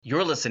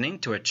You're listening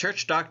to a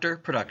Church Doctor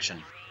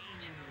production.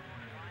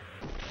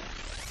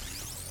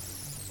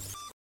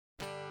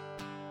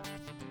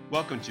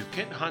 Welcome to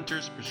Kent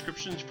Hunter's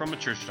Prescriptions from a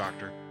Church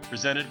Doctor,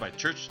 presented by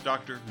Church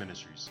Doctor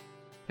Ministries.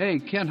 Hey,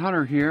 Kent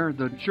Hunter here,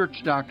 the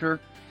Church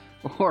Doctor,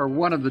 or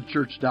one of the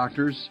Church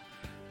Doctors,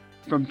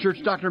 from Church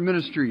Doctor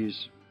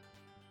Ministries.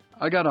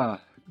 I got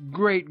a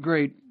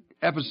great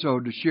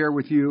episode to share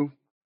with you.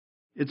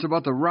 It's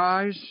about the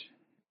rise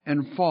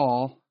and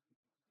fall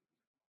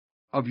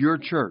of your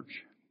church,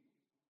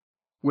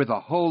 with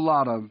a whole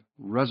lot of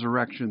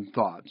resurrection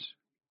thoughts.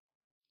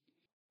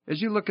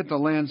 As you look at the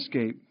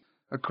landscape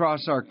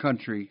across our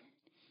country,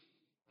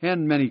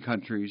 and many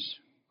countries,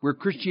 where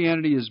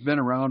Christianity has been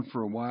around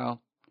for a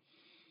while,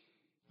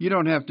 you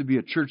don't have to be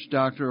a church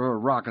doctor or a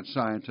rocket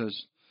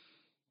scientist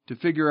to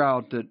figure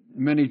out that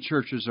many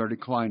churches are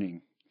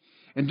declining.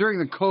 And during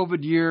the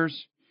COVID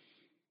years,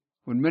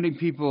 when many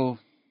people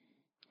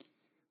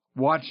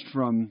watched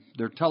from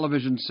their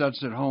television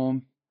sets at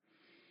home,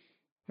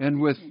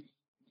 and with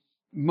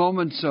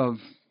moments of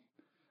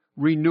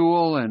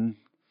renewal and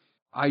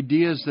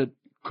ideas that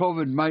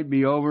COVID might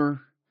be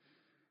over,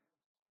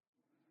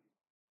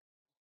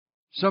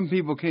 some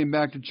people came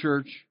back to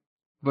church,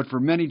 but for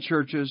many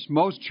churches,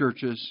 most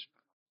churches,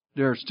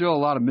 there are still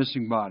a lot of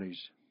missing bodies.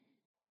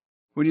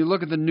 When you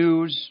look at the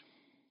news,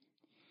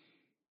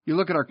 you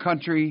look at our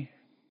country,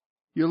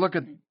 you look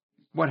at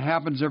what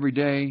happens every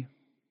day,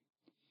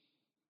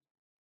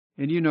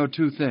 and you know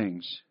two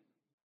things.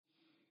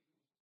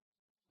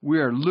 We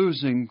are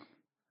losing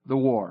the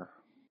war.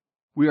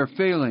 We are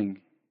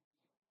failing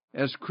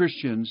as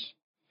Christians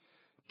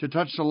to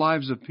touch the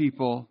lives of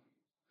people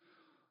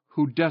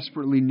who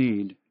desperately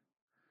need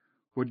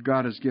what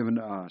God has given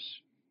to us.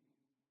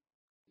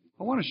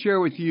 I want to share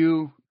with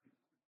you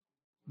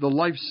the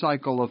life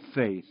cycle of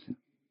faith.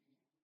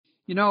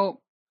 You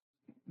know,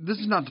 this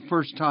is not the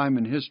first time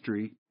in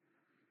history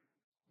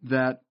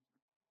that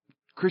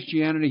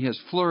Christianity has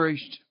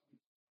flourished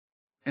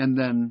and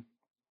then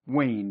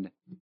waned.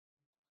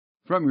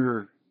 From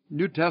your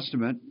New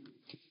Testament,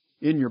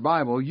 in your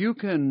Bible, you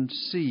can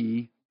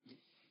see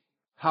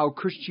how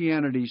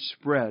Christianity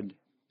spread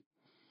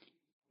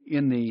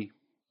in the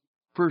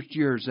first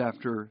years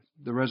after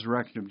the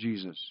resurrection of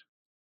Jesus.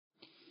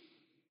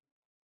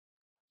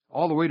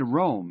 All the way to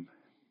Rome.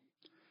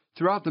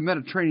 Throughout the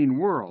Mediterranean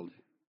world,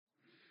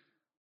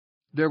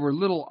 there were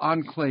little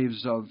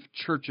enclaves of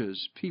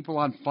churches, people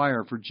on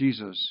fire for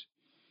Jesus.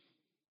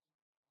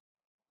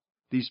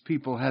 These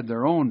people had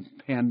their own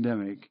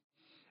pandemic,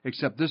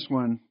 except this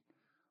one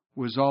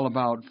was all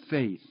about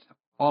faith,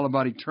 all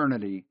about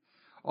eternity,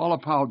 all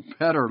about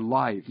better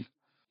life.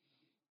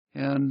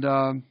 And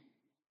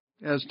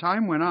as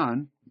time went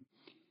on,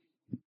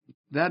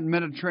 that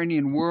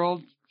Mediterranean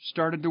world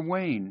started to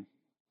wane.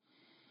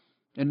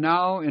 And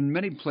now, in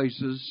many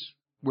places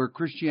where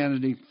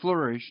Christianity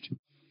flourished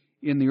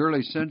in the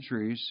early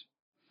centuries,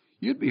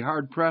 you'd be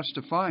hard-pressed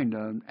to find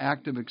an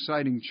active,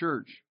 exciting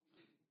church.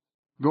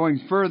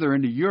 Going further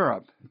into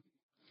Europe,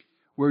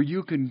 where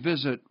you can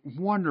visit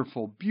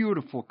wonderful,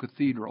 beautiful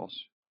cathedrals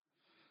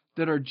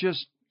that are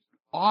just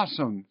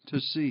awesome to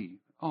see.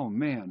 Oh,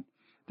 man,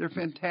 they're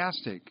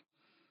fantastic.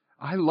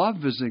 I love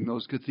visiting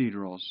those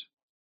cathedrals.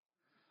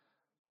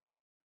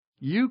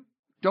 You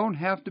don't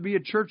have to be a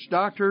church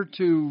doctor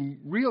to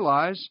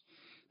realize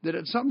that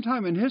at some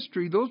time in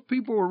history, those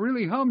people were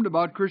really hummed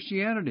about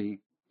Christianity.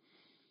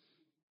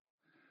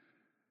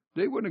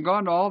 They wouldn't have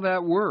gone to all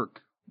that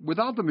work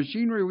without the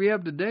machinery we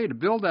have today to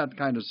build that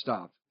kind of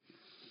stuff.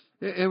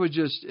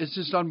 It's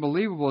just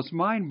unbelievable. It's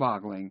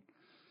mind-boggling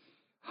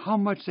how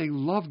much they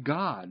loved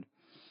God,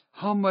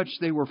 how much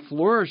they were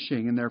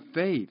flourishing in their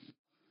faith,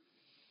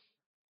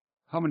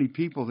 how many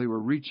people they were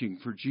reaching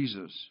for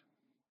Jesus.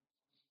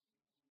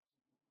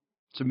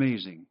 It's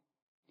amazing.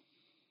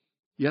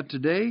 Yet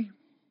today,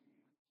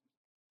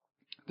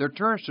 they're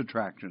tourist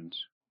attractions,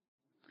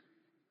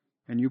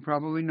 and you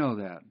probably know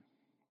that.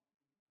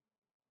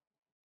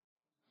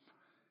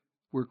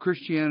 Where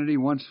Christianity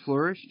once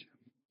flourished,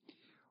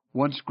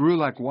 once grew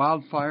like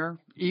wildfire,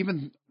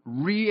 even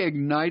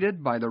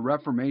reignited by the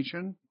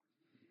Reformation,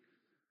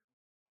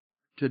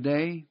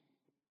 today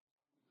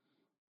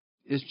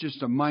is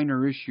just a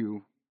minor issue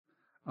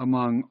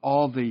among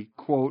all the,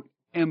 quote,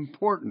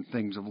 important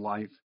things of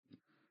life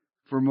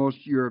for most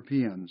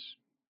Europeans.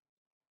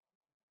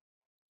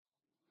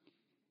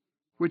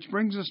 Which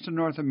brings us to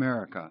North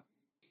America,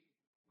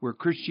 where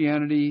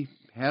Christianity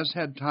has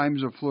had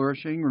times of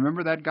flourishing.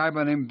 Remember that guy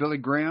by the name of Billy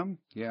Graham?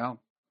 Yeah.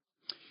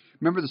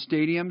 Remember the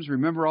stadiums?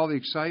 Remember all the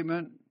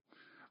excitement?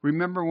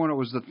 Remember when it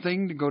was the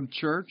thing to go to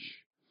church?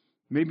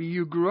 Maybe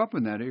you grew up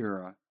in that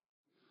era.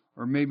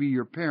 Or maybe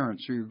your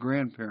parents or your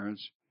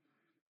grandparents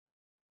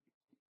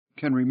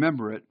can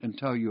remember it and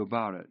tell you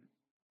about it.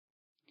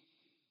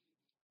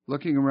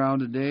 Looking around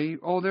today,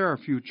 there are a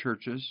few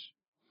churches.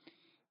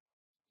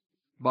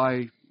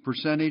 By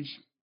percentage,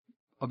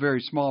 a very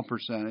small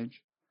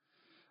percentage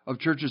of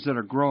churches that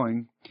are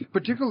growing.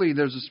 Particularly,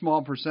 there's a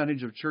small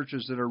percentage of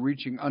churches that are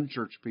reaching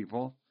unchurched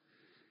people.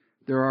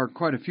 There are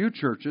quite a few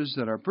churches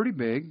that are pretty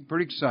big,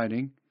 pretty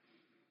exciting,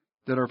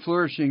 that are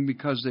flourishing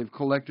because they've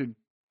collected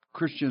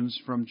Christians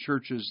from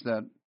churches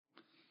that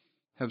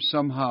have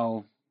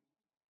somehow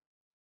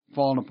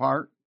fallen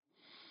apart,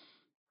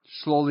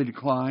 slowly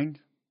declined,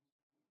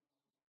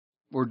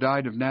 or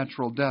died of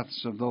natural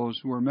deaths of those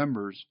who were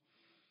members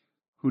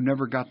who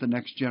never got the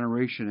next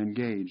generation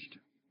engaged.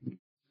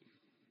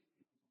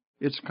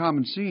 It's a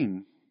common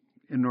scene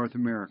in North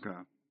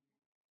America,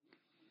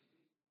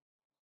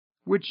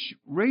 which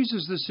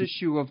raises this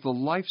issue of the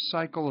life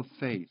cycle of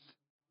faith.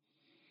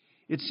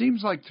 It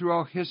seems like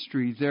throughout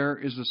history there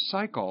is a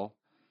cycle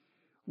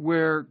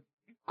where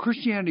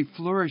Christianity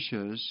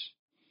flourishes,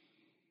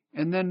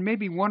 and then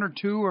maybe 1 or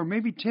 2 or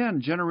maybe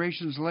 10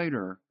 generations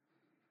later,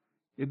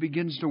 it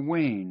begins to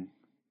wane,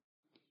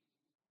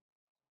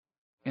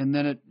 and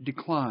then it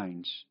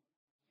declines.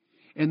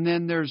 And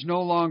then there's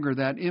no longer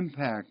that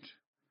impact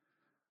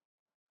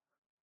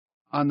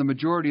on the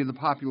majority of the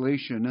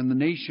population, and the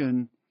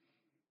nation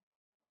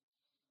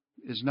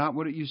is not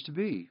what it used to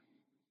be.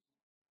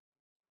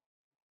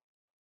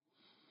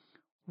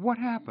 What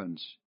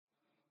happens?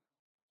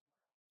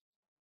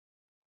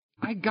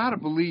 I gotta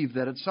believe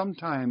that at some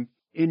time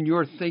in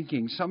your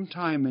thinking,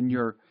 sometime in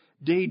your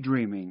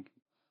daydreaming,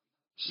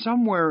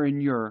 somewhere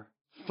in your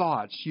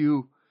thoughts,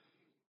 you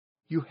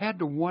had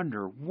to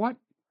wonder, what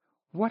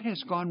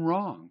has gone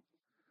wrong?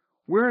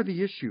 Where are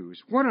the issues?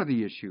 What are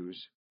the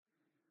issues?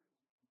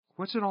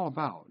 What's it all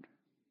about?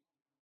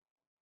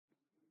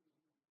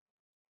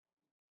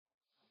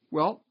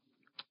 Well,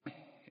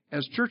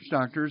 as church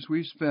doctors,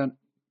 we've spent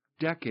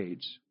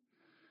decades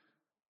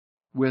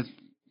with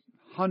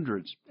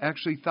hundreds,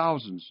 actually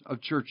thousands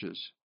of churches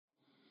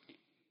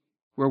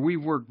where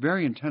we've worked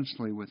very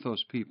intensely with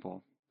those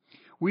people.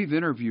 We've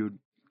interviewed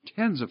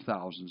tens of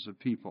thousands of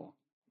people.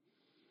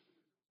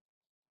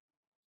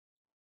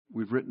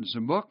 We've written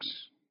some books.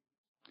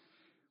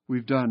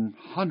 We've done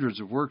hundreds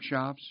of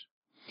workshops.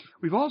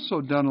 We've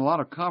also done a lot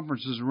of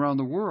conferences around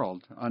the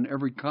world on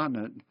every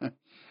continent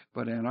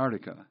but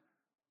Antarctica.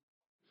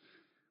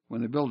 When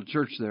they build a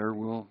church there,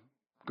 we'll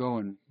go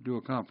and do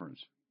a conference.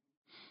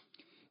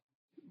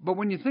 But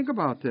when you think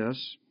about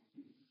this,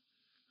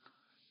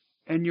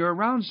 and you're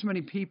around so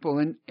many people,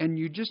 and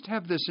you just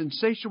have this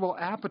insatiable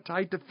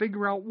appetite to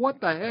figure out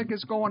what the heck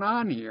is going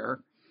on here.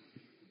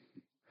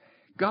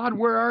 God,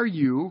 where are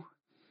you?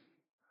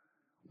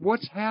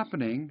 What's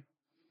happening?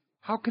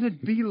 How can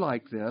it be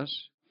like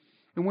this?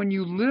 And when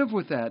you live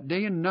with that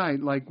day and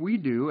night like we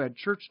do at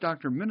Church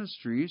Doctor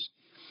Ministries,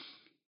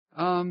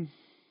 sooner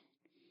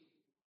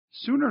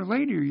or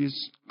later you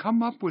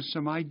come up with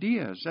some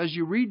ideas. As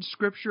you read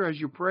Scripture, as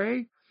you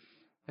pray,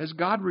 as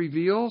God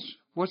reveals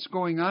what's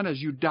going on, as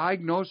you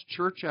diagnose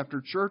church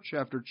after church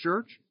after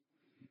church,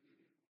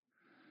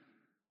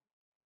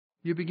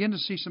 you begin to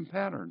see some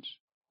patterns.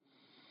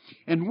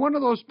 And one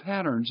of those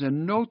patterns,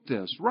 and note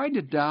this, write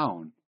it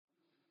down.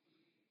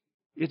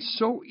 It's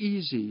so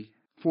easy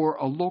for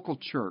a local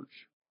church,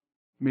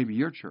 maybe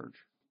your church,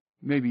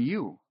 maybe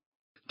you,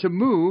 to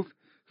move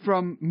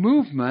from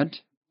movement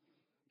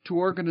to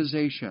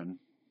organization.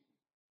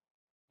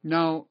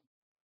 Now,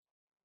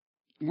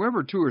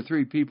 wherever 2 or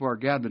 3 people are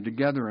gathered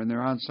together and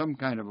they're on some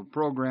kind of a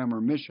program or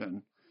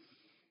mission,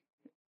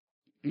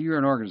 you're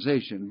an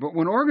organization. But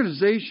when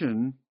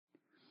organization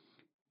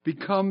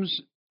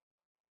becomes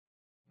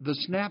the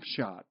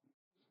snapshot,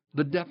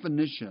 the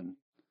definition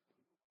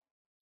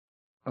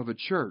of a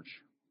church,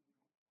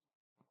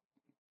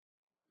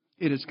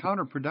 it is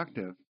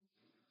counterproductive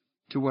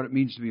to what it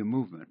means to be a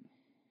movement.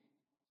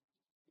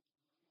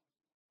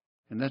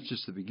 And that's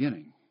just the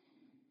beginning.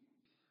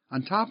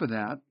 On top of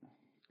that,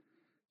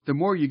 the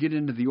more you get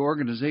into the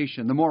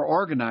organization, the more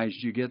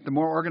organized you get, the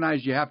more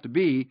organized you have to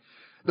be,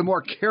 the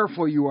more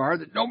careful you are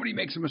that nobody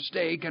makes a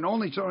mistake and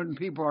only certain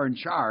people are in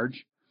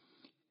charge.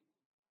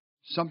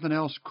 Something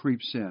else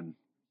creeps in.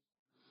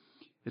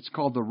 It's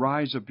called the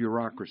rise of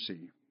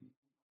bureaucracy.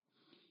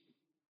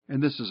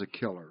 And this is a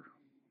killer.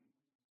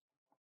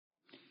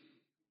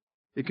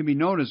 It can be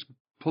known as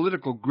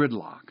political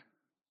gridlock.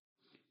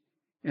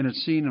 And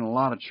it's seen in a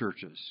lot of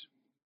churches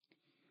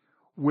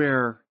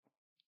where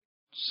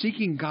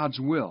seeking God's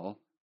will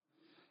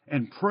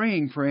and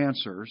praying for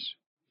answers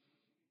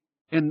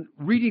and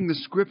reading the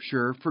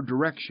Scripture for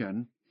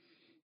direction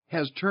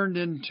has turned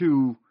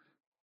into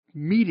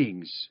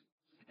meetings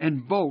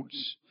and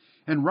votes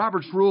and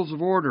Robert's Rules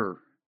of Order.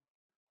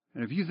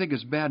 And if you think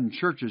it's bad in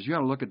churches, you ought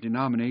to look at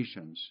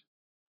denominations.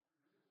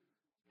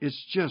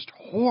 It's just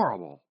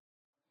horrible.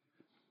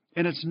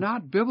 And it's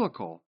not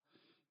biblical.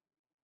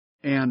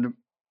 And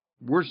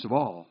worst of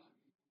all,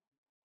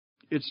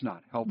 it's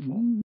not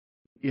helpful.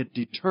 It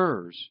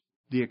deters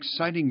the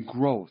exciting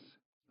growth,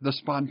 the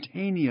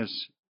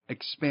spontaneous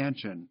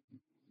expansion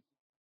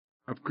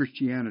of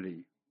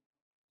Christianity.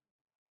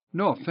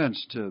 No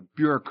offense to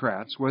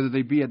bureaucrats, whether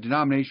they be at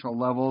denominational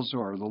levels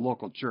or the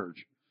local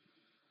church.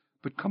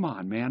 But come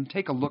on, man,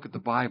 take a look at the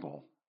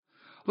Bible.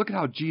 Look at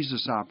how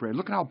Jesus operated.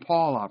 Look at how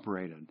Paul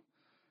operated.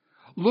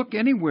 Look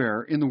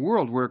anywhere in the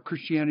world where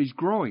Christianity is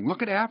growing.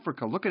 Look at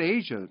Africa. Look at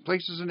Asia,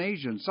 places in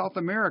Asia and South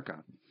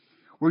America,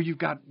 where you've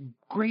got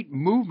great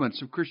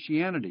movements of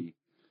Christianity,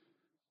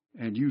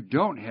 and you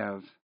don't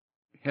have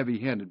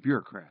heavy-handed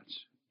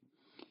bureaucrats.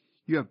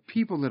 You have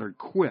people that are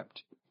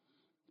equipped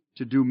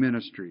to do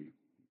ministry.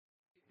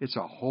 It's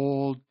a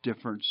whole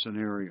different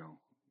scenario.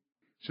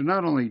 So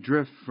not only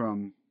drift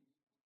from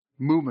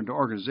movement to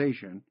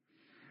organization,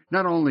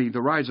 not only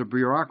the rise of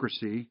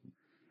bureaucracy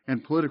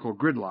and political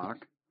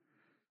gridlock,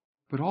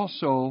 but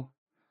also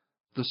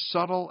the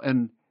subtle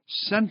and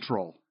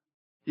central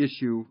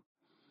issue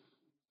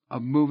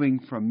of moving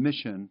from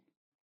mission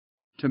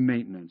to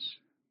maintenance.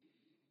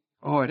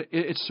 Oh,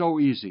 it's so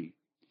easy.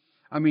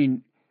 I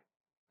mean,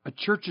 a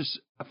church is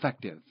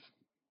effective,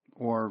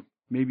 or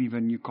maybe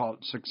even you call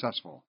it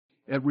successful,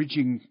 at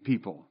reaching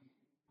people,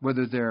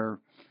 whether they're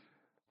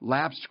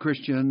lapsed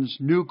Christians,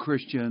 new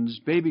Christians,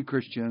 baby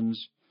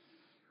Christians,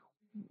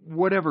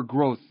 whatever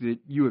growth that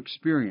you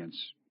experience,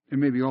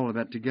 and maybe all of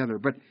that together.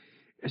 But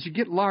as you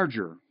get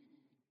larger,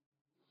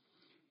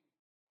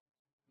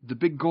 the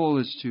big goal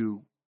is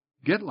to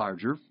get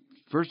larger,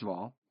 first of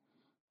all,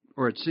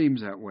 or it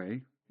seems that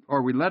way,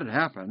 or we let it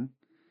happen.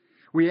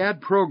 We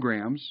add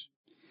programs,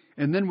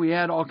 and then we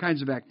add all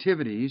kinds of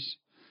activities,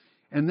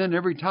 and then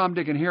every Tom,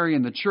 Dick, and Harry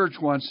in the church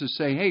wants to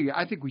say, hey,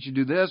 I think we should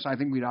do this, I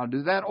think we ought to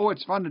do that, oh,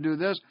 it's fun to do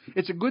this,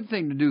 it's a good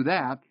thing to do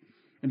that,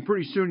 and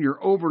pretty soon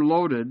you're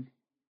overloaded,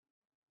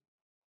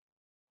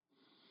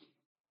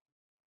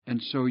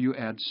 and so you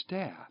add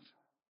staff.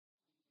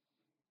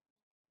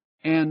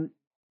 And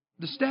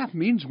the staff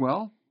means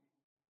well,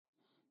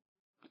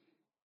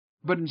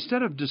 but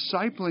instead of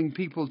discipling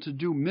people to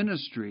do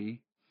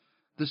ministry,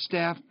 the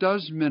staff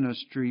does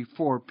ministry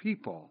for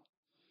people.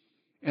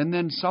 And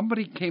then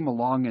somebody came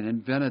along and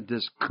invented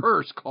this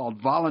curse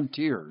called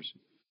volunteers,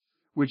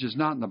 which is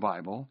not in the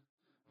Bible.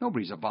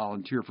 Nobody's a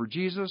volunteer for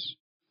Jesus.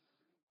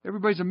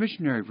 Everybody's a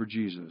missionary for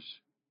Jesus.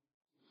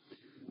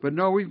 But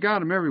no, we've got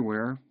them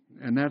everywhere,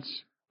 and that's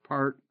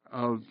part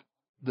of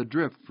the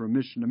drift from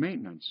mission to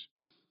maintenance.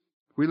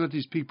 We let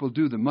these people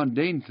do the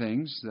mundane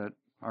things that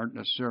aren't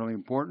necessarily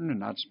important and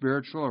not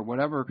spiritual or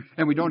whatever,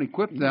 and we don't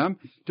equip them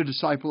to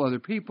disciple other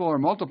people or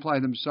multiply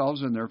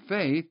themselves in their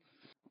faith.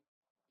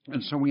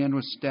 And so we end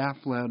with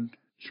staff-led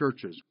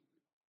churches.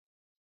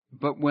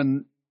 But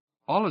when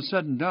all is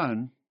said and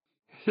done,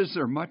 is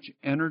there much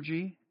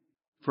energy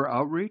for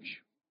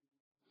outreach?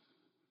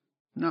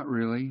 Not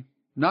really.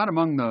 Not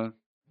among the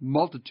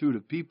multitude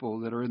of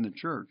people that are in the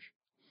church.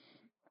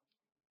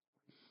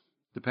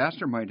 The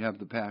pastor might have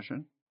the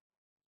passion.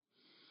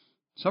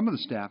 Some of the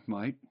staff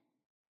might.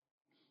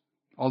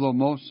 Although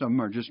most of them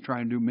are just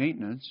trying to do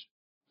maintenance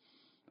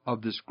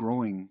of this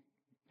growing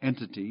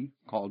entity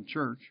called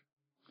church.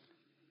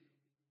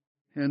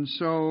 And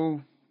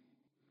so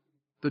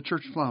the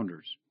church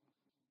flounders.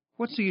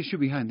 What's the issue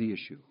behind the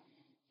issue?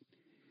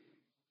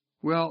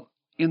 Well,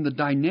 in the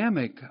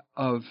dynamic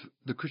of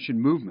the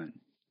Christian movement,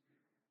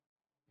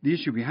 the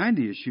issue behind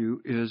the issue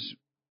is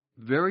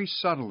very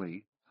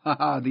subtly,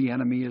 the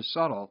enemy is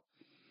subtle,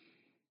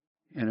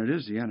 and it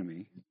is the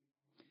enemy.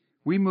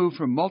 We move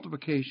from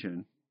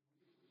multiplication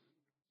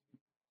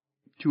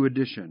to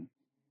addition.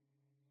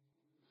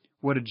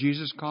 What did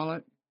Jesus call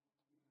it?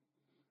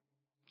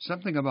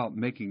 Something about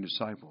making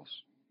disciples.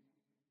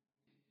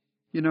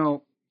 You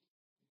know,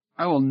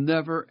 I will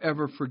never,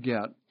 ever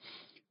forget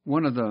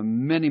one of the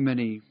many,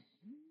 many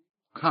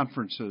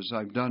conferences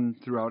I've done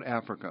throughout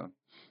Africa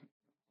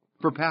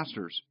for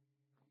pastors.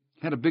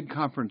 Had a big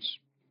conference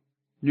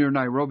near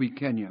Nairobi,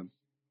 Kenya,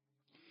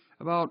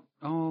 about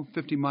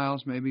 50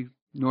 miles maybe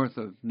north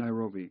of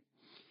Nairobi,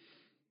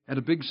 at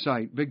a big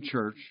site, big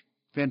church,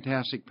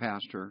 fantastic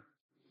pastor.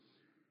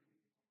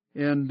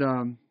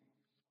 And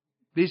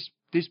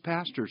these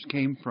pastors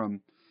came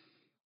from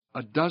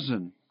a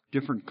dozen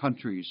different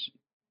countries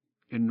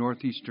in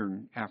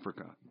northeastern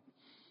Africa.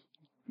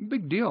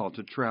 Big deal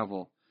to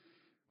travel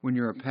when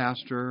you're a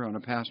pastor on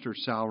a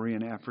pastor's salary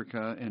in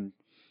Africa and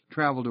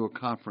travel to a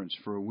conference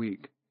for a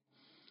week.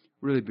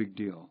 Really big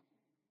deal.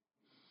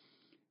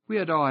 We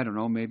had,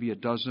 maybe a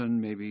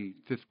dozen, maybe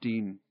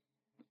 15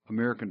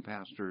 American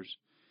pastors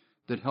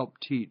that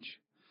helped teach.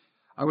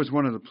 I was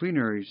one of the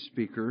plenary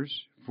speakers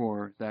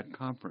for that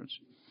conference.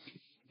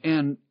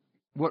 And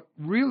what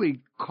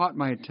really caught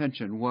my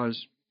attention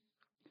was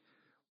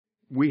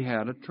we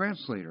had a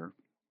translator,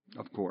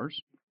 of course.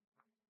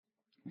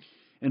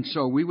 And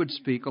so we would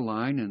speak a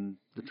line, and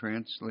the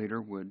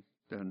translator would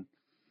then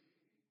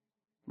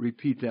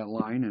repeat that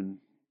line in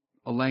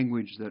a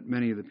language that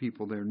many of the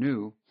people there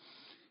knew.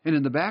 And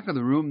in the back of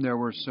the room, there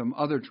were some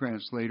other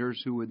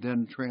translators who would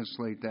then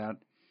translate that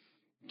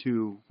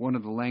to one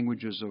of the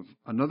languages of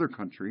another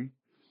country.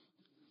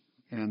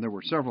 And there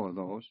were several of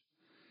those.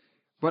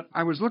 But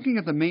I was looking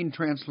at the main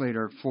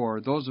translator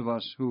for those of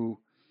us who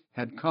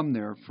had come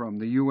there from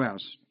the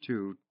U.S.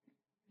 to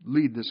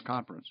lead this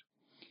conference.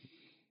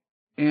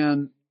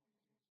 And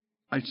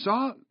I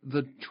saw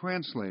the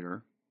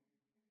translator,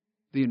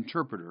 the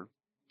interpreter,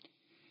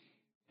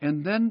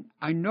 and then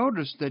I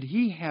noticed that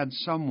he had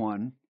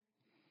someone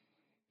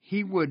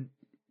he would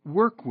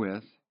work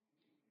with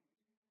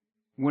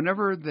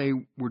whenever they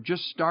were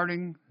just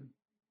starting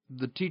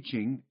the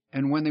teaching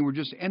and when they were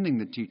just ending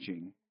the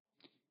teaching.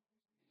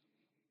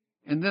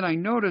 And then I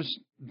noticed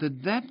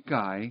that that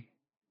guy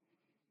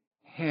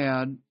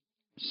had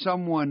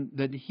someone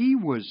that he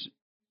was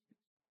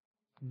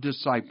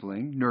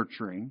discipling,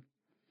 nurturing,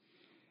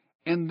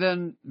 and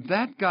then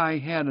that guy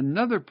had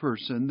another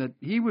person that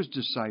he was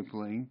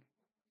discipling,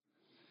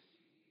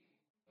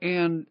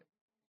 and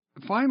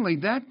finally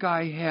that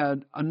guy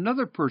had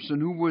another person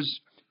who was,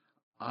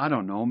 I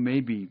don't know,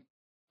 maybe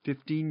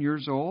 15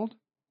 years old,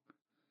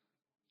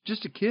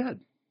 just a kid.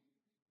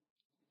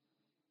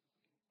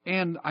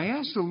 And I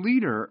asked the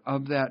leader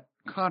of that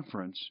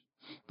conference,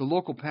 the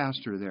local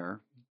pastor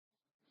there,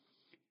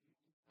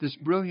 this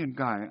brilliant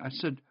guy, I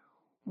said,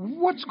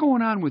 what's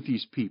going on with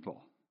these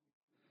people?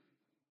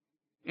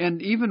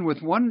 And even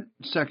with one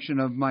section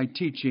of my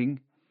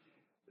teaching,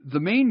 the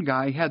main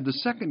guy had the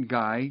second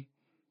guy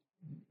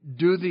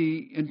do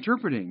the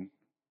interpreting.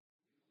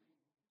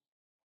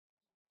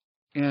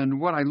 And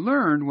what I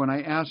learned when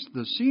I asked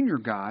the senior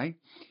guy,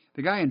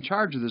 the guy in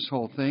charge of this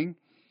whole thing,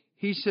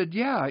 he said,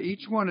 yeah,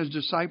 each one is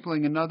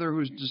discipling another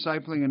who's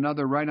discipling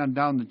another right on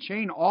down the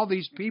chain. All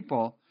these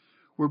people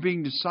were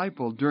being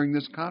discipled during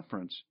this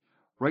conference,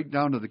 right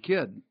down to the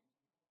kid.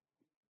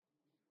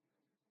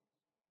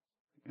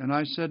 And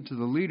I said to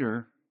the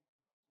leader,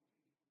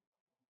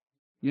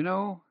 you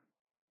know,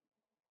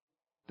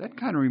 that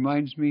kind of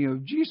reminds me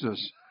of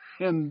Jesus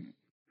and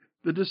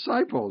the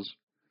disciples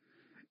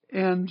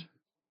and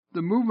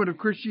the movement of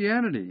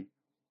Christianity.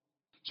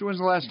 So when's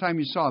the last time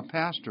you saw a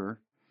pastor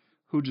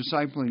who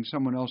discipling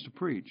someone else to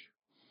preach?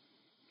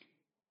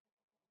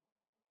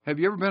 Have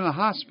you ever been in a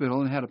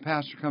hospital and had a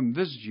pastor come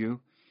visit you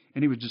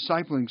and he was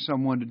discipling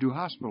someone to do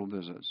hospital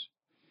visits?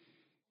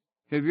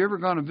 Have you ever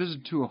gone to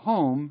visit to a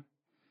home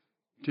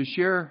to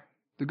share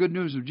the good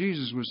news of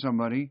Jesus with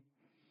somebody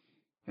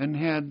and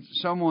had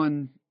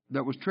someone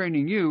that was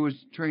training you was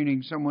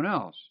training someone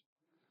else?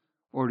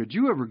 Or did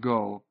you ever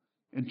go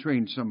and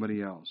train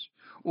somebody else?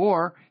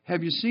 Or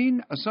have you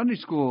seen a Sunday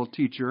school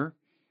teacher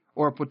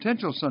or a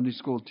potential Sunday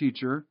school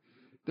teacher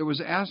that was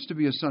asked to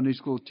be a Sunday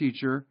school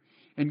teacher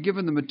and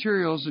given the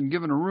materials and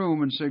given a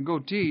room and said, go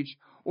teach?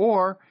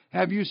 Or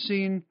have you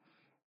seen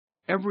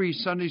every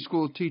Sunday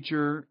school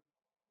teacher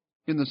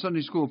in the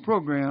Sunday school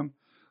program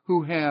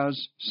who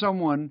has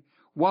someone,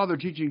 while they're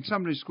teaching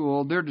Sunday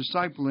school, they're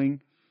discipling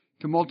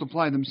to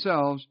multiply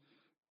themselves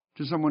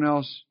to someone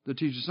else that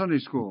teaches Sunday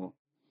school?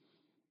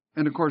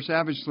 And of course,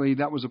 obviously,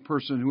 that was a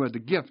person who had the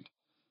gift,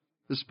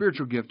 the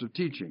spiritual gift of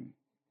teaching.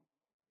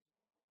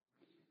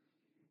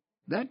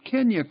 That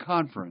Kenya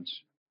conference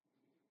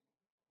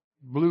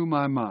blew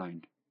my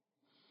mind.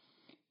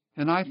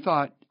 And I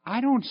thought,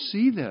 I don't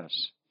see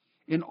this.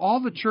 In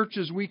all the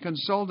churches we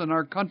consult in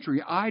our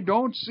country, I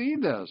don't see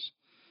this.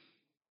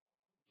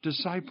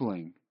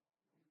 Discipling.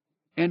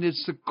 And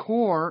it's the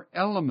core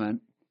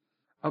element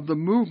of the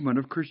movement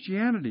of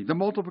Christianity, the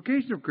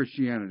multiplication of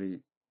Christianity.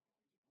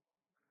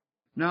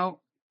 Now,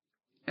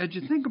 as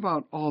you think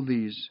about all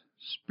these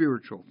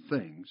spiritual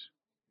things,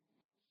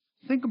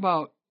 think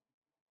about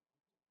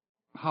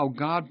how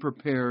God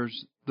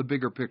prepares the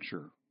bigger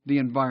picture, the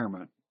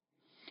environment.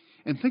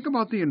 And think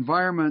about the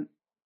environment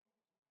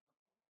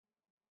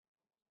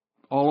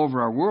all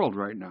over our world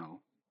right now.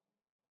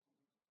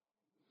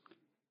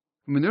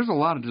 I mean, there's a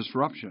lot of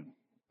disruption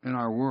in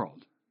our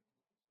world.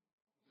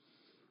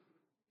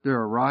 There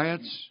are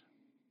riots,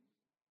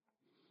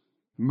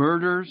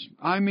 murders,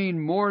 I mean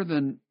more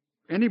than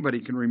anybody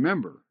can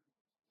remember.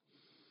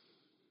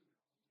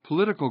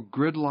 Political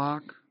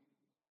gridlock,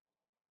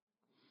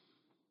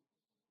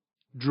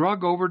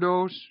 drug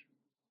overdose,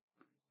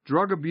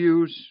 drug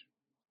abuse.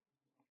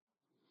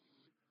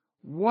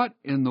 What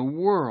in the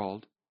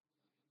world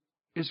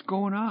is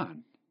going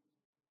on?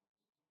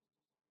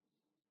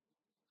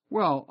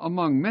 Well,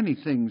 among many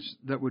things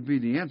that would be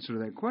the answer to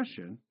that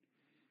question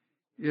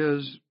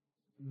is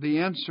the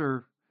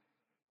answer,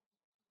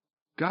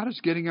 God is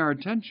getting our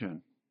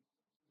attention.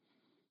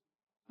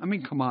 I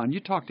mean, come on, you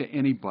talk to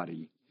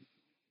anybody,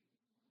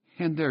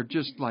 and they're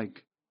just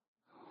like,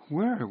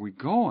 where are we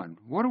going?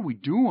 What are we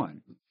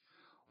doing?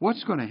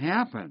 What's going to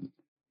happen?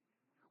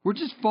 We're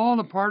just falling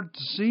apart at the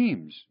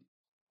seams.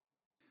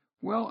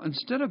 Well,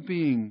 instead of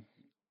being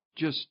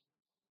just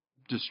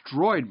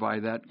destroyed by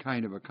that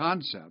kind of a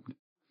concept,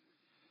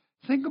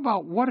 think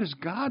about what is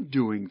God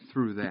doing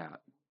through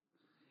that.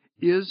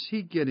 Is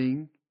He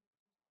getting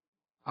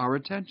our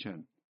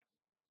attention?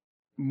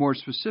 More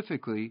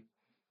specifically,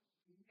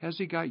 has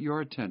He got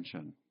your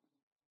attention?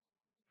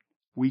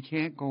 We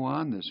can't go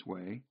on this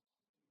way.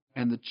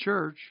 And the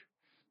church,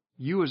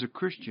 you as a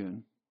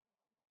Christian,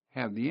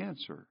 have the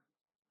answer.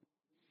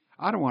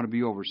 I don't want to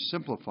be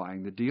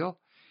oversimplifying the deal,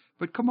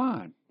 but come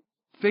on.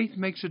 Faith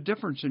makes a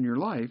difference in your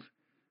life,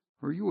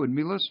 or you wouldn't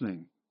be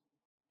listening.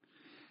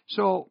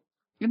 So,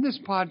 in this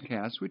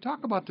podcast, we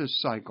talk about this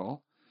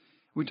cycle.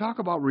 We talk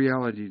about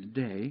reality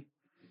today.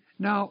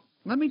 Now,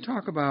 let me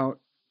talk about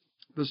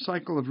the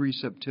cycle of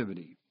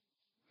receptivity.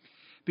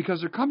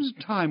 Because there comes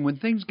a time when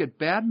things get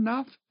bad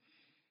enough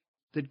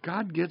that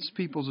God gets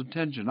people's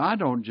attention. I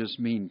don't just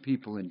mean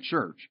people in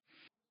church.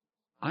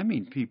 I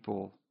mean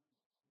people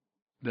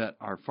that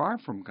are far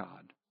from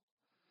God.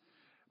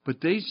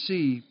 But they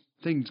see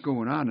things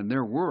going on in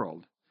their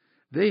world.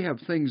 They have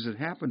things that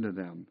happen to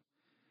them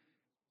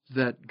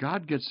that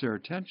God gets their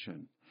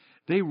attention.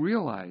 They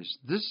realize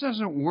this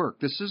doesn't work.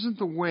 This isn't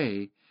the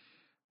way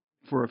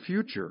for a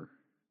future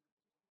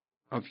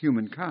of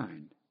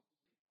humankind.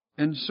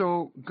 And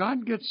so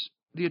God gets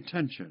the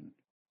attention,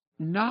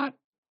 not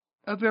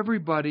of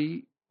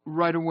everybody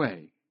right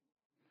away.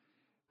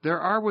 There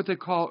are what they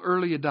call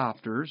early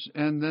adopters,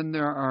 and then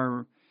there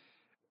are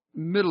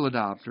middle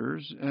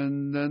adopters,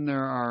 and then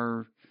there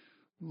are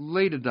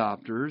late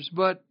adopters,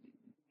 but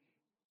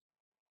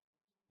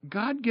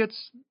God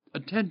gets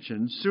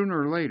attention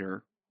sooner or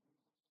later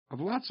of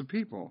lots of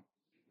people.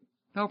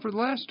 Now, for the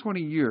last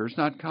 20 years,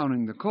 not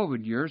counting the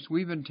COVID years,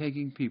 we've been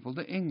taking people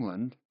to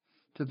England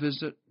to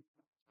visit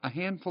a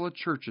handful of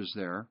churches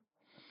there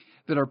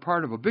that are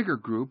part of a bigger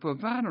group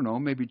of,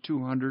 maybe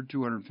 200,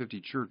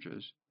 250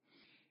 churches.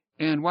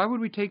 And why would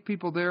we take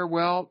people there?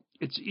 Well,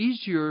 it's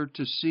easier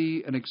to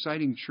see an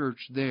exciting church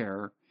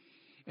there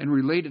and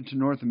relate it to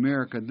North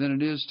America than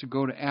it is to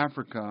go to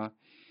Africa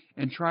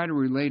and try to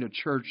relate a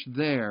church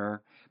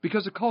there,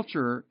 because the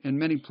culture in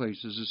many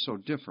places is so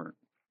different.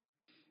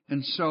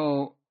 And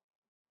so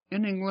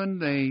in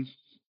England, they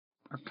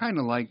are kind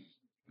of like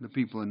the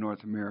people in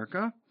North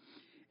America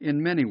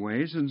in many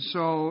ways, and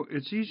so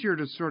it's easier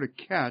to sort of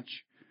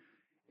catch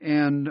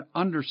and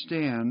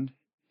understand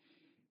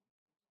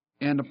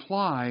and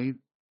apply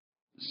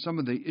some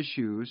of the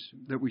issues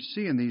that we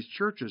see in these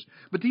churches.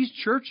 But these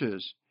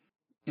churches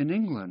in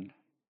England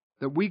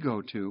that we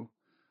go to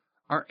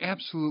are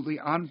absolutely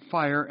on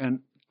fire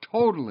and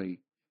totally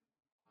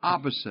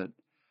opposite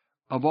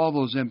of all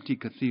those empty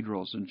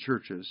cathedrals and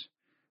churches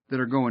that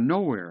are going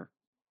nowhere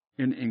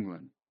in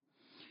England.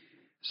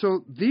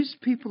 So these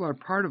people are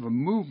part of a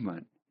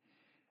movement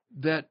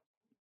that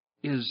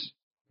is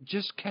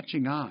just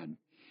catching on.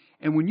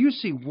 And when you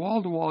see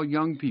wall-to-wall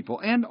young people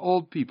and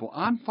old people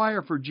on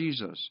fire for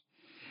Jesus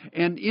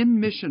and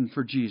in mission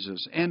for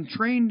Jesus and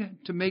trained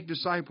to make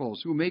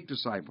disciples who make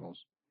disciples,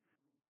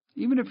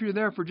 even if you're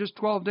there for just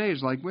 12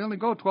 days, like we only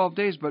go 12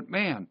 days, but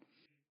man,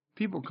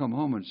 people come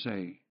home and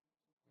say,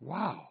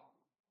 wow,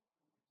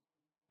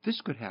 this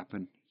could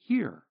happen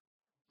here.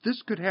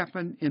 This could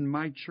happen in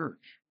my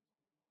church.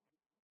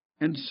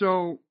 And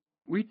so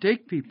we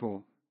take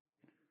people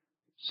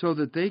so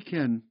that they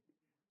can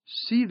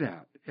see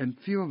that and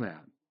feel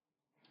that.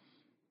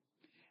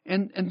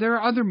 And there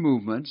are other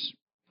movements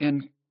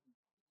in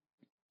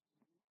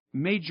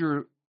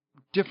major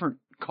different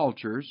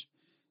cultures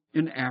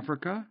in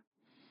Africa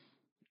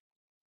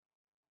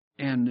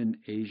and in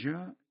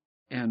Asia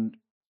and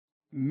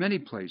many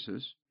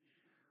places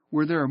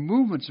where there are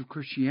movements of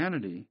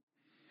Christianity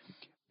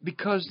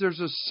because there's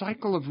a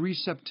cycle of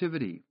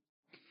receptivity,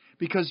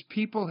 because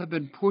people have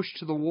been pushed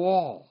to the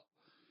wall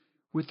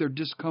with their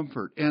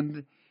discomfort,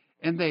 and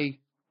they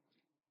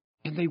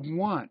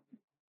want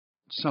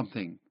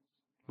something.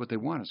 What they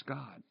want is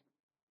God.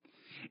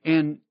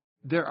 And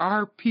there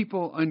are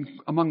people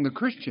among the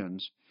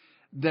Christians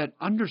that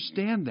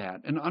understand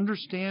that and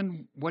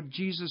understand what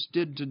Jesus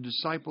did to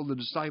disciple the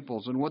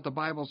disciples and what the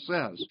Bible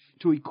says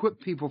to equip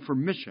people for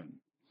mission.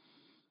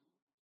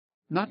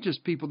 Not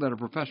just people that are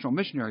professional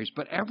missionaries,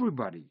 but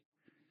everybody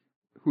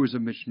who is a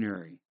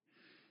missionary.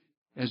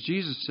 As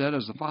Jesus said,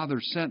 as the Father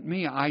sent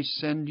me, I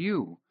send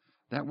you.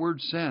 That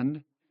word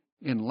send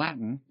in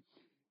Latin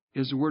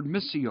is the word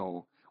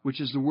missio, which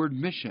is the word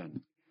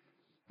mission.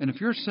 And if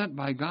you're sent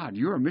by God,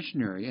 you're a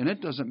missionary, and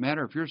it doesn't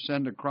matter if you're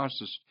sent across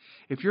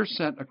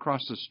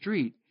the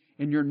street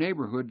in your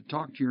neighborhood to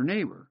talk to your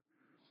neighbor.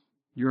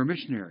 You're a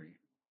missionary.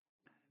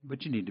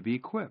 But you need to be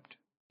equipped.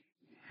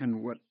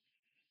 And what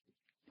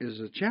is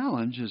a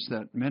challenge is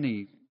that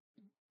many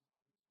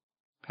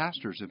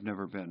pastors have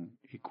never been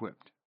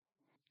equipped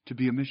to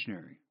be a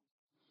missionary.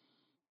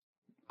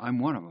 I'm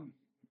one of them.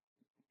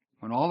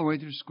 Went all the way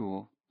through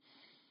school,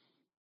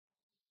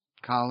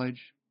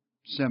 college,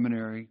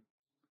 seminary,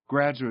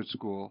 graduate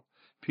school,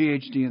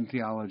 PhD in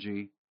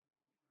theology.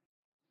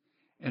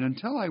 And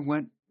until I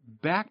went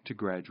back to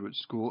graduate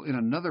school in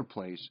another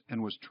place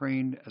and was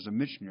trained as a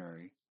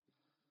missionary,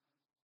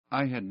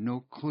 I had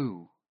no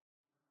clue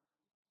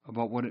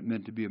about what it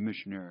meant to be a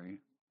missionary.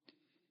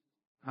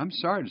 I'm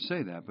sorry to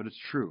say that, but it's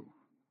true.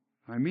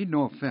 I mean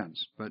no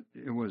offense, but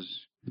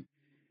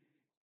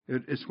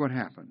it's what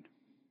happened.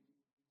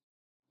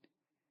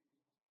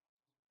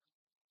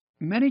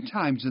 Many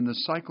times in the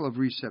cycle of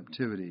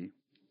receptivity,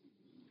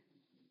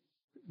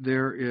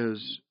 there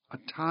is a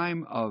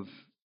time of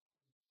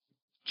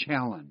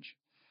challenge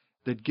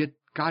that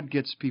God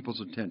gets people's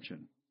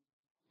attention.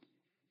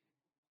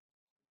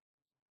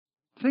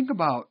 Think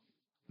about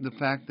the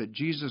fact that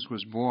Jesus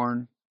was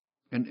born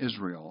in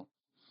Israel.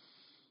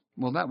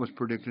 Well, that was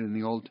predicted in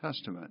the Old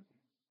Testament.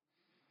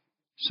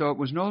 So it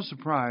was no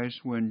surprise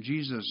when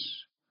Jesus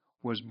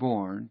was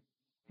born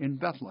in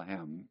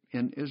Bethlehem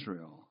in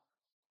Israel.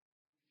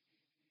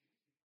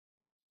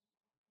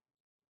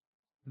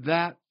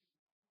 that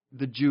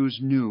the Jews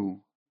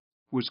knew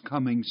was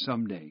coming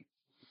someday.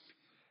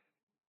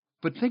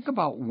 But think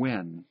about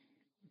when,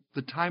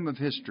 the time of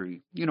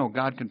history. You know,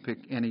 God can pick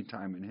any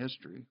time in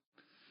history.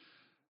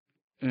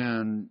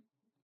 And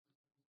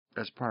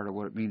that's part of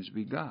what it means to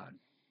be God.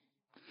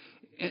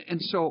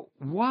 And so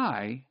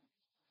why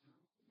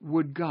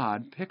would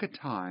God pick a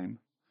time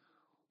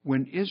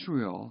when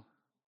Israel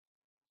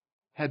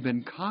had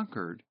been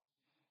conquered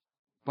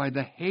by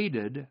the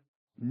hated,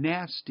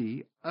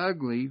 nasty,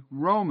 ugly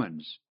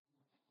Romans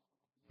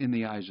in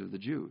the eyes of the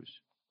Jews,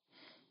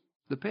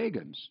 the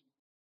pagans?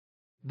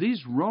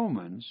 These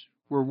Romans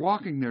were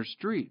walking their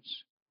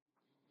streets,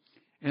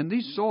 and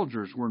these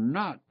soldiers were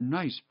not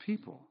nice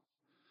people.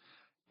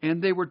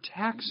 And they were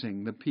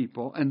taxing the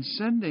people and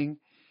sending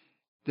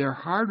their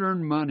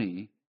hard-earned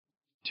money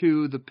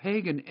to the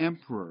pagan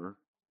emperor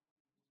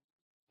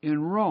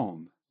in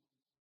Rome,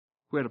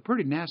 who had a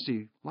pretty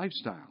nasty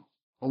lifestyle,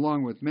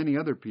 along with many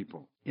other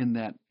people in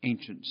that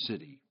ancient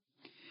city.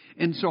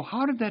 And so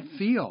how did that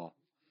feel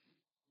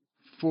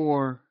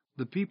for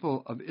the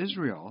people of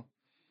Israel,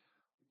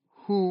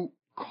 who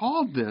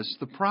called this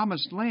the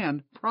promised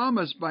land,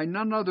 promised by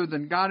none other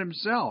than God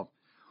himself?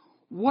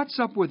 What's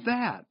up with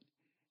that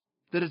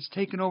it's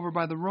taken over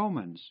by the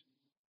Romans?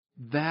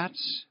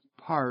 That's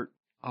part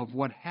of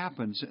what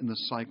happens in the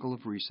cycle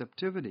of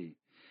receptivity.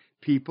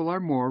 People are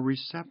more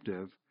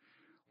receptive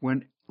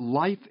when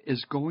life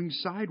is going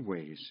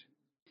sideways.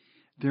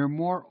 They're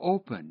more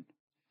open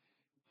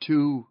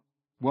to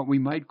what we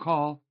might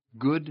call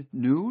good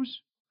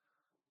news.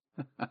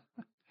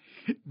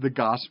 The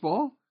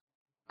gospel,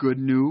 good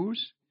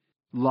news,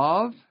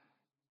 love,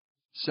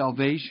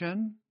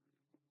 salvation,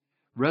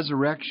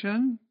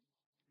 resurrection,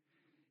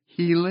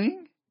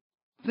 healing.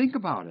 Think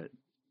about it.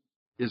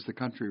 Is the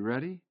country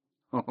ready?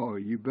 Oh,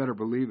 you better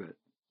believe it.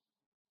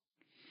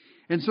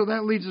 And so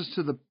that leads us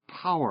to the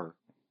power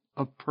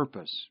of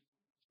purpose.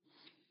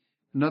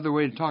 Another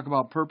way to talk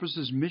about purpose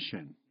is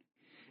mission.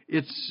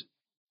 It's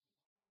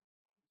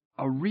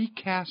a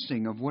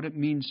recasting of what it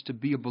means to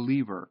be a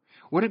believer,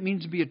 what it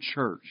means to be a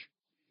church,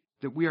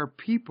 that we are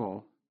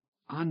people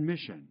on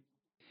mission.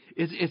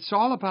 It's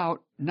all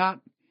about not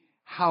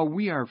how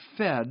we are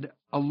fed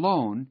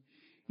alone,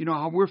 you know,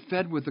 how we're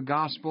fed with the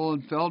gospel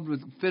and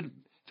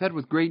fed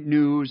with great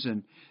news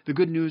and the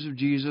good news of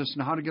Jesus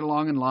and how to get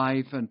along in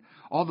life and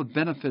all the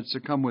benefits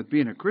that come with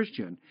being a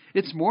Christian.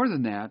 It's more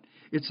than that.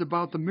 It's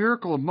about the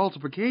miracle of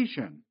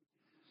multiplication,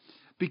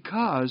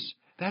 because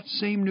that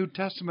same New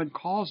Testament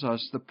calls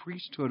us the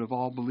priesthood of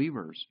all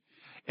believers.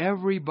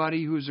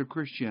 Everybody who's a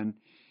Christian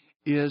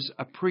is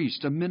a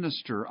priest, a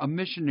minister, a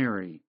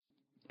missionary.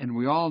 And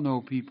we all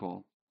know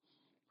people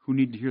who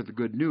need to hear the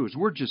good news.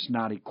 We're just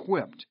not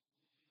equipped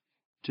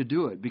to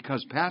do it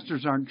because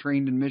pastors aren't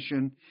trained in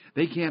mission.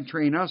 They can't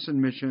train us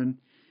in mission.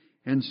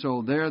 And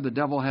so there the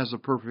devil has a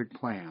perfect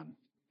plan.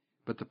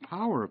 But the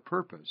power of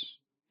purpose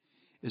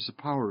is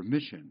the power of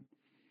mission.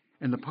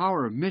 And the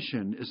power of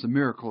mission is the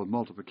miracle of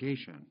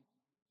multiplication.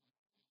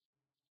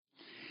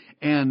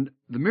 And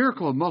the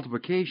miracle of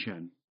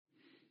multiplication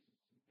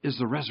is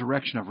the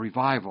resurrection of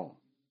revival.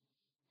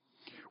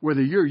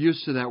 Whether you're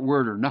used to that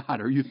word or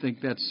not, or you think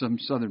that's some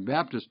Southern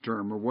Baptist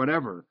term or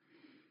whatever,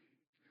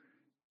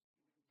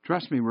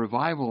 trust me,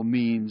 revival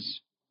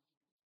means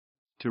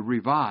to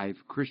revive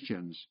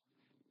Christians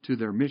to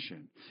their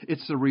mission.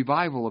 It's the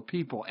revival of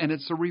people, and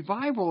it's the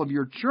revival of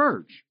your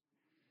church.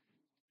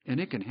 And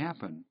it can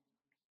happen.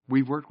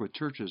 We've worked with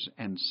churches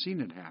and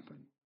seen it happen.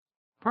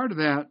 Part of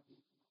that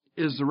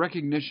is the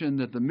recognition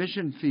that the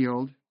mission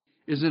field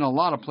is in a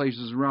lot of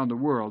places around the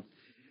world,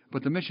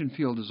 but the mission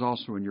field is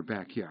also in your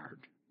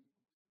backyard.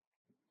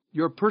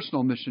 Your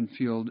personal mission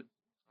field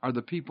are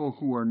the people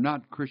who are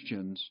not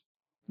Christians,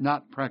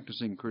 not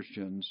practicing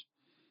Christians,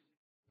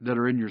 that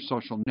are in your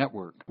social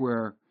network,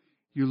 where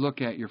you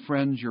look at your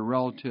friends, your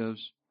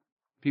relatives,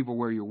 people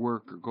where you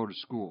work or go to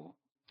school,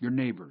 your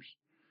neighbors.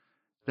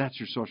 That's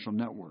your social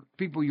network.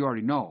 People you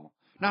already know,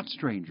 not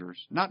strangers,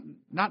 not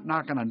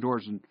knocking on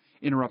doors and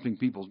interrupting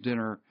people's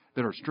dinner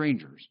that are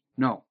strangers.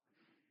 No,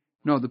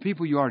 the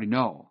people you already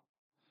know,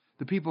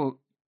 the people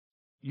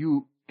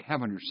you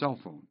have on your cell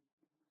phone.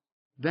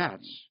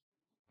 That's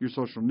your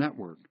social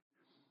network,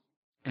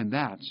 and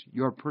that's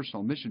your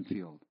personal mission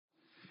field.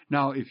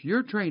 Now, if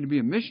you're trained to be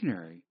a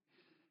missionary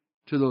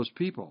to those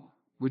people,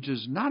 which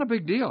is not a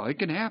big deal, it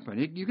can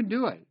happen. You can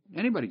do it.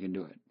 Anybody can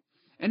do it.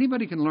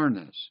 Anybody can learn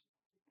this.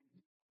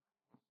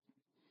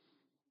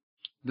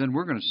 Then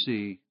we're going to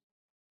see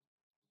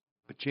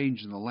a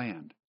change in the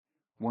land,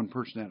 one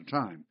person at a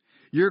time.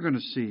 You're going to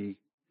see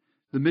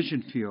the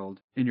mission field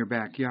in your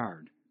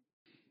backyard.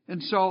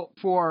 And so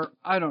for,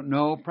 I don't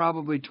know,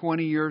 probably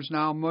 20 years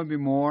now, maybe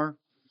more,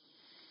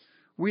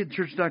 we at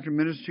Church Doctor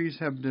Ministries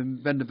have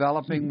been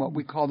developing what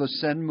we call the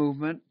Send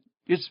movement.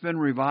 It's been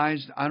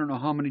revised I don't know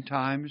how many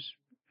times,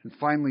 and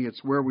finally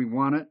it's where we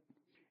want it.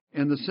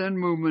 And the Send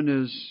movement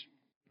is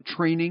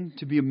training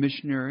to be a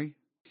missionary.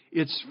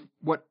 It's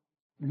what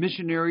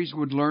missionaries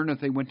would learn if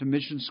they went to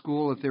mission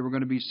school, if they were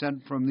going to be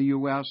sent from the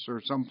U.S.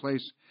 or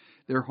someplace,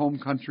 their home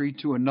country,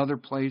 to another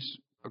place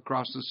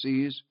across the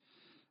seas,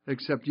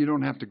 except you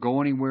don't have to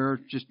go anywhere,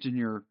 just in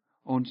your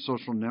own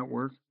social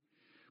network.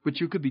 But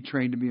you could be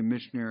trained to be a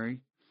missionary.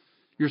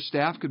 Your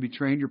staff could be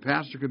trained. Your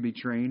pastor could be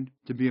trained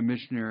to be a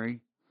missionary.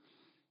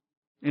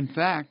 In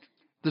fact,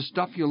 the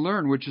stuff you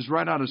learn, which is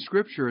right out of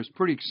Scripture, is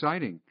pretty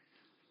exciting.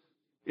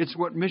 It's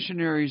what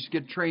missionaries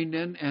get trained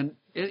in, and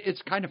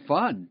it's kind of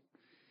fun.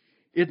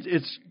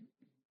 It's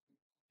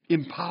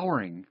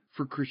empowering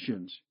for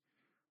Christians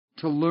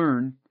to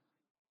learn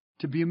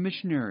to be a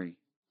missionary.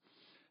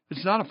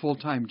 It's not a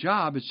full-time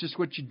job. It's just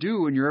what you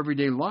do in your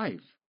everyday life.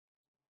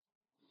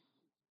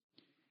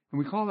 And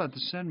we call that the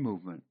Send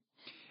movement.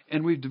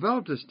 And we've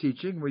developed this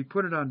teaching. We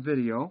put it on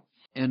video,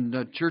 and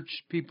church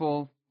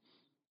people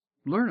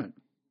learn it.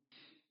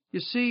 You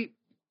see,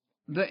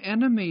 the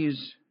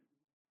enemy's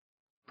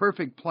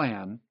perfect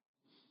plan,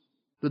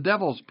 the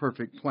devil's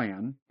perfect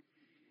plan,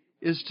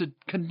 is to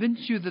convince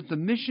you that the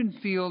mission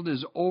field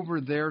is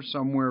over there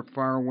somewhere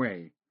far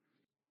away,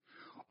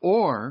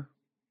 or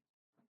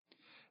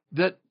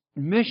that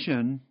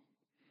mission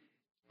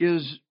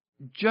is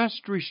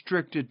just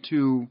restricted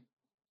to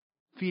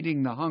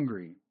feeding the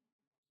hungry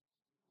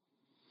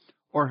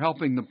or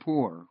helping the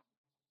poor,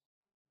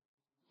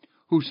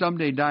 who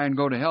someday die and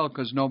go to hell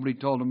because nobody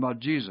told them about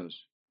Jesus.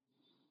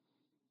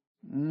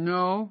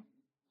 No.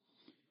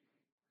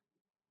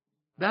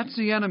 That's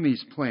the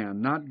enemy's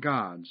plan, not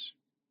God's.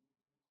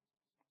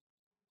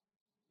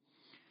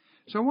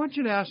 So I want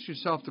you to ask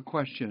yourself the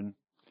question,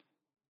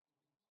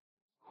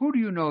 who do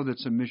you know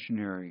that's a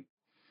missionary?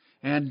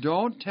 And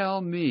don't tell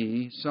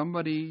me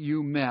somebody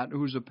you met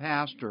who's a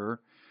pastor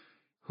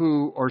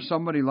or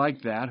somebody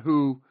like that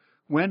who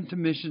went to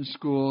mission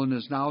school and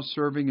is now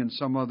serving in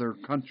some other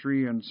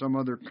country and some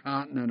other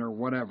continent or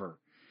whatever.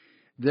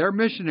 They're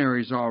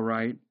missionaries, all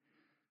right.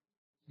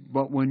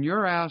 But when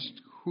you're asked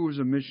who's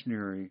a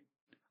missionary,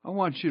 I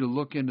want you to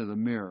look into the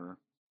mirror.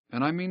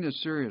 And I mean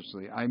this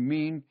seriously. I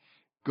mean,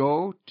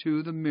 go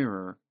to the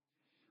mirror.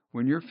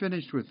 When you're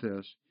finished with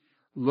this,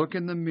 look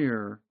in the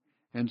mirror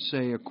and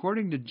say,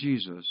 according to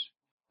Jesus,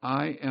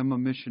 I am a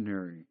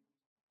missionary.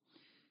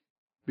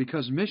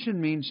 Because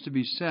mission means to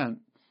be sent.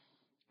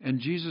 And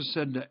Jesus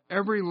said to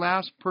every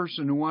last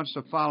person who wants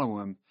to follow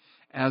him,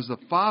 as the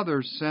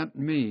Father sent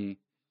me,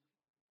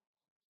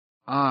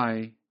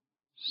 I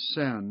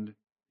send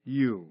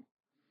you.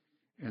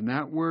 And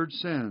that word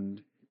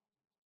send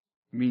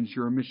means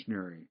you're a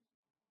missionary.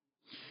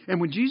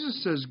 And when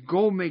Jesus says,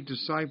 go make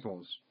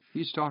disciples,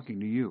 he's talking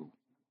to you.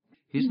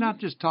 He's not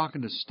just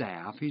talking to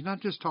staff. He's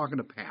not just talking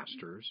to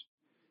pastors.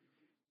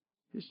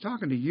 He's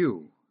talking to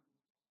you.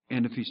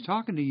 And if he's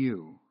talking to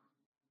you,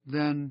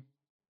 then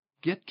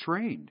get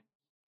trained.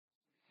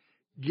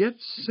 Get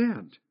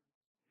sent.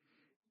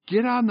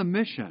 Get on the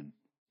mission.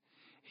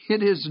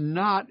 It is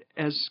not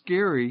as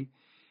scary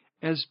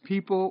as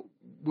people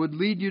would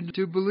lead you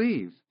to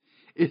believe.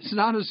 It's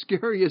not as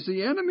scary as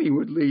the enemy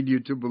would lead you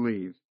to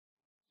believe.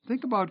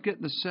 Think about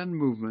getting the Send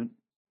movement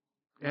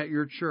at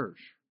your church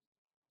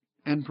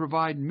and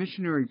provide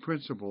missionary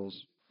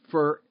principles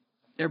for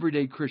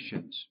everyday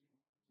Christians.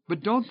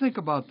 But don't think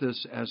about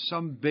this as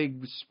some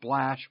big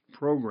splash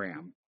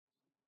program.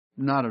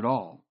 Not at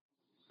all.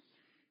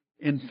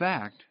 In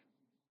fact,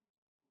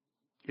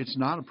 it's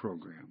not a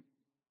program.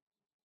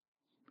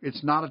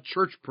 It's not a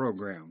church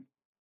program.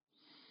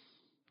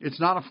 It's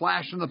not a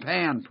flash in the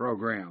pan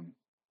program.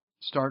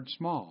 Start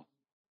small.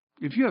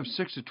 If you have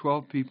 6 to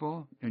 12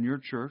 people in your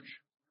church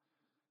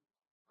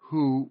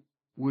who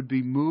would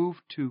be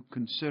moved to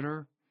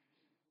consider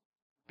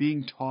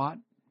being taught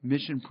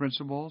mission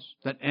principles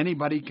that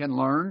anybody can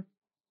learn,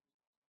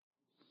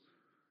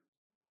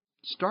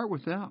 start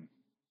with them.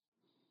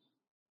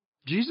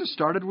 Jesus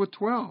started with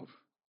 12,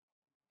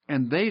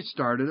 and they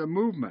started a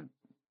movement.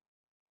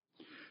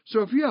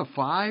 So if you have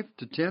 5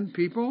 to 10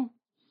 people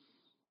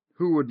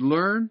who would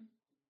learn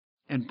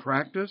and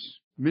practice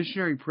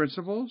missionary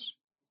principles,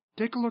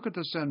 take a look at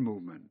the Send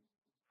movement.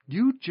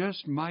 You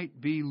just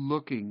might be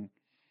looking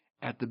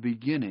at the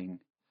beginning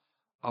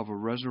of a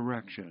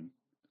resurrection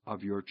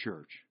of your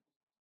church.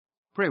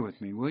 Pray with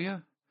me, will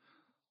you?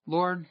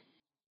 Lord,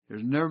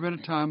 there's never been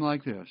a time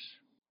like this.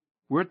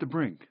 We're at the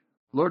brink.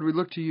 Lord, we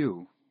look to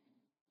you,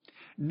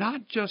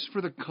 not just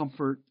for the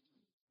comfort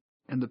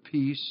and the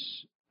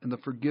peace and the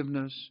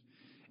forgiveness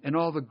and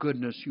all the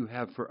goodness you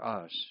have for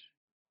us,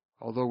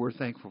 although we're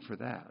thankful for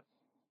that,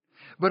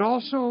 but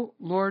also,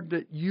 Lord,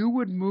 that you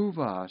would move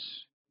us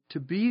to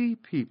be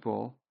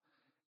people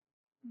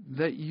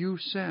that you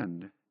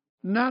send,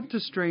 not to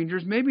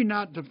strangers, maybe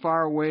not to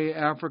far away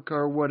Africa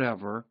or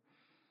whatever,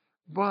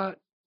 but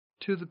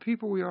to the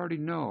people we already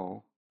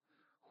know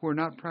who are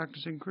not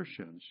practicing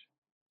Christians.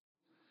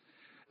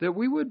 That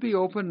we would be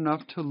open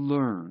enough to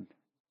learn.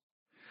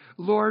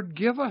 Lord,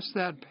 give us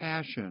that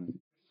passion.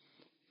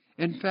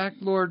 In fact,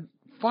 Lord,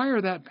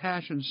 fire that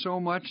passion so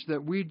much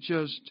that we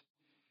just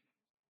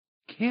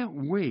can't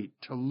wait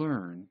to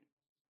learn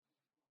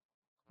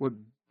what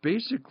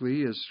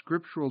basically is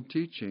scriptural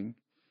teaching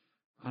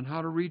on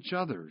how to reach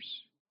others.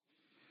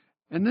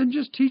 And then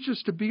just teach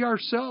us to be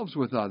ourselves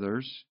with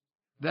others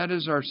That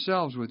is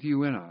ourselves with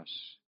you in us.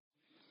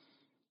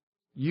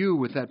 You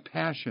with that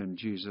passion,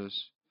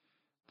 Jesus,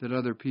 that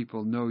other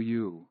people know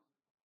you.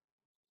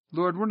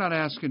 Lord, we're not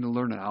asking to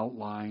learn an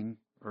outline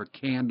or a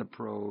canned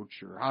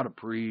approach or how to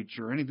preach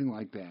or anything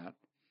like that.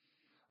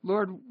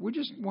 Lord, we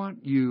just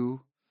want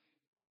you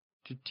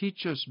to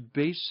teach us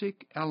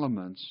basic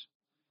elements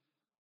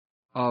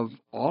of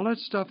all that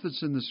stuff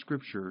that's in the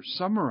Scripture,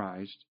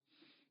 summarized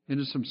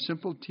into some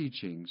simple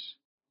teachings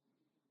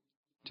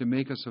to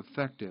make us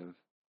effective,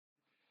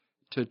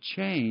 to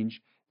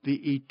change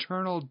the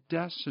eternal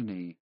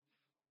destiny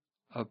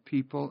of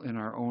people in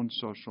our own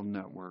social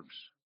networks.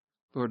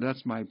 Lord,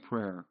 that's my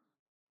prayer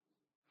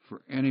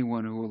for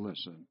anyone who will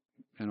listen.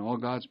 And all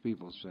God's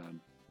people said,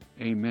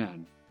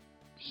 amen.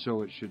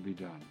 So it should be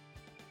done.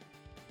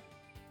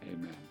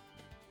 Amen.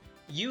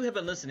 You have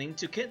been listening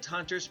to Kent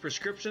Hunter's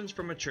Prescriptions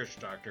from a Church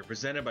Doctor,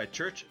 presented by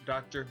Church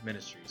Doctor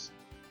Ministries.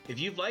 If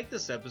you've liked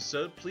this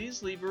episode,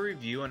 please leave a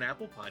review on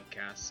Apple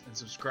Podcasts and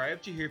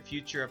subscribe to hear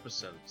future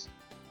episodes.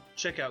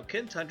 Check out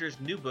Kent Hunter's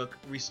new book,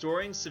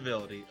 Restoring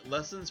Civility,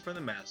 Lessons from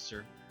the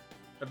Master,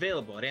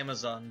 available at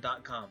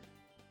Amazon.com.